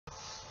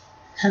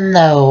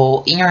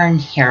Hello, Aaron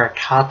here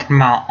talking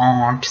about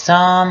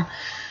autism.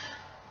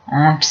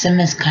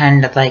 Autism is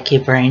kind of like a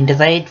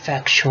brain-delayed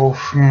factual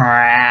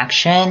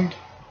interaction.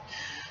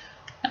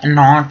 And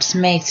autism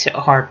makes it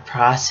hard to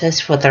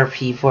process what other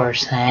people are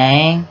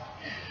saying.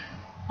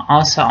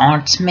 Also,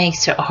 autism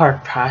makes it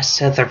hard to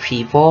process other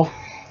people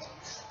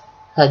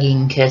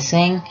hugging,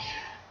 kissing.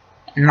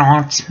 And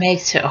autism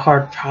makes it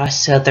hard to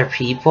process other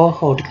people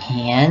holding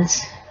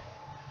hands.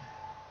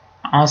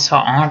 Also,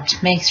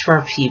 autism makes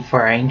where people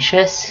are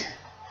anxious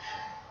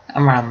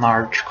around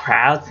large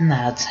crowds and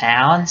loud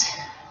sounds.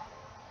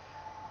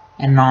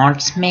 And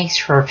autism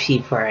makes where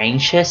people are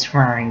anxious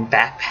wearing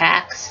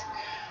backpacks.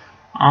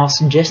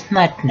 Also, just to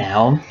let you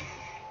know,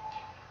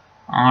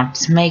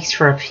 autism makes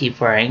where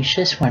people are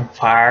anxious when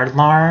fire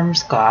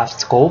alarms go off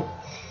school.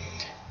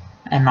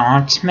 And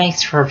autism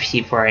makes where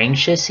people are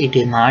anxious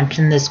eating lunch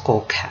in the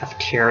school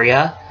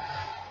cafeteria.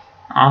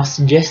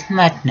 Also, just to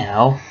let you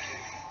know,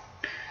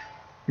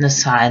 the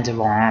signs of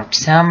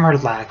autism are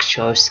lack of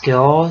social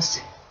skills,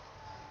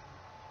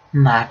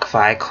 lack of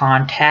eye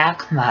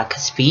contact, lack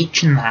of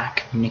speech, and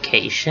lack of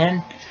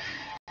communication.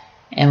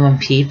 And when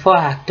people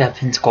act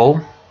up in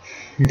school,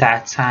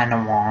 that's a sign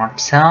of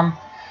autism.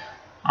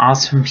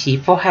 Also, when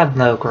people have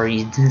low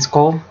grades in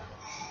school,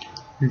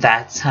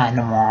 that's a sign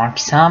of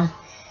autism.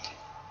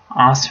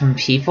 Also, when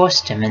people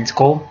stim in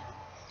school,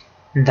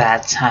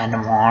 that's a sign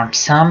of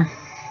autism.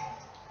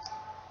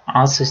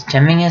 Also,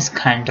 stimming is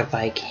kind of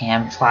like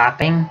hand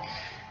flapping,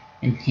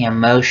 and hand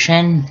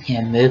motion,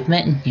 hand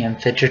movement, and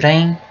hand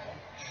fidgeting.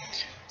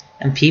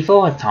 And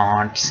people with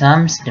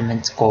autism stim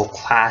in school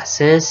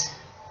classes,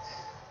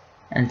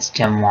 and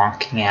stim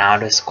walking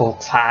out of school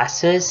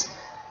classes.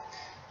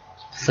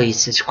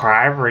 Please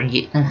subscribe,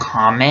 rate, and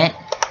comment.